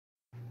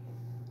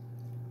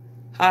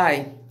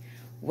Hi,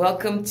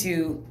 welcome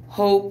to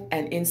Hope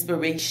and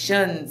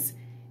Inspirations.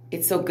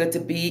 It's so good to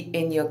be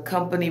in your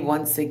company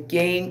once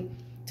again.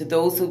 To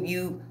those of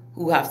you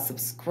who have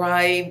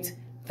subscribed,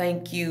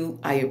 thank you.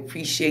 I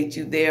appreciate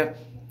you there.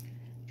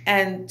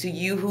 And to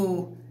you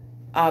who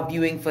are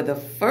viewing for the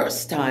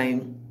first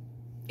time,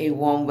 a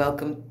warm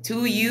welcome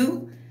to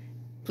you.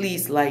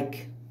 Please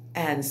like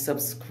and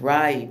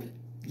subscribe.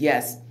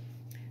 Yes,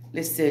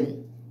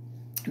 listen,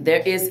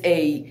 there is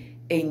a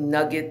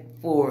nugget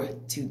for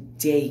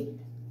today.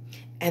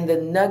 And the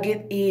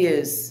nugget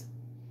is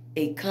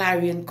a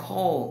clarion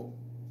call.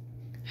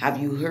 Have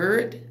you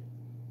heard?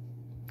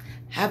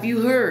 Have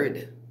you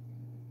heard?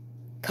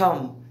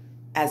 Come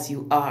as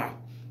you are.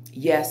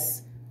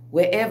 Yes,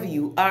 wherever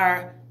you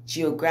are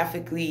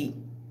geographically,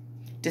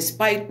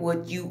 despite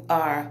what you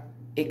are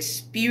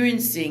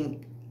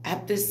experiencing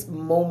at this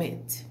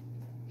moment,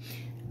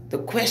 the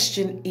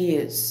question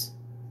is,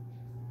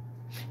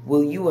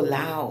 will you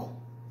allow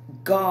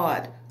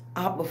God,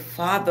 Abba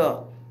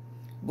Father,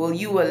 will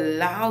you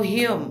allow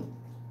Him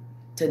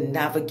to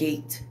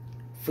navigate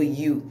for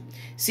you?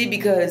 See,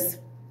 because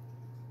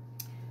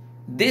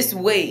this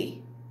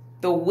way,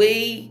 the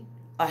way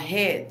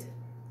ahead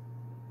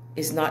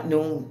is not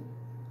known.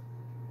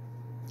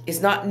 It's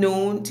not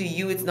known to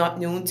you, it's not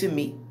known to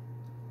me.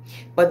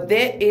 But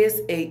there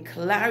is a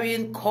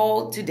clarion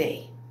call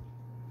today.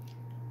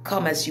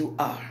 Come as you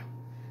are.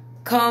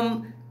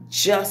 Come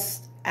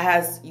just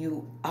as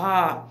you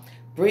are.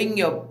 Bring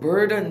your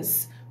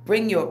burdens,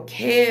 bring your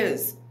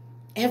cares,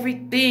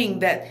 everything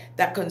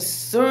that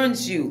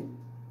concerns you,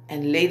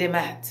 and lay them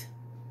at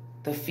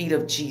the feet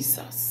of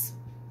Jesus.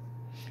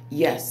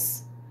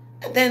 Yes.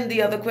 And then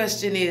the other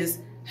question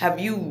is,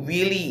 have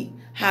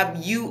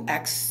you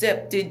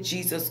accepted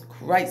Jesus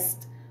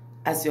Christ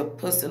as your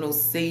personal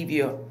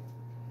Savior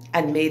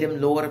and made Him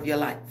Lord of your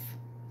life?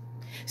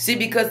 See,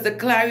 because the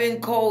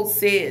clarion call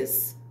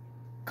says,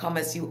 come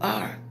as you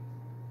are.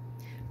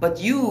 But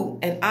you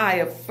and I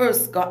have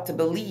first got to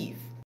believe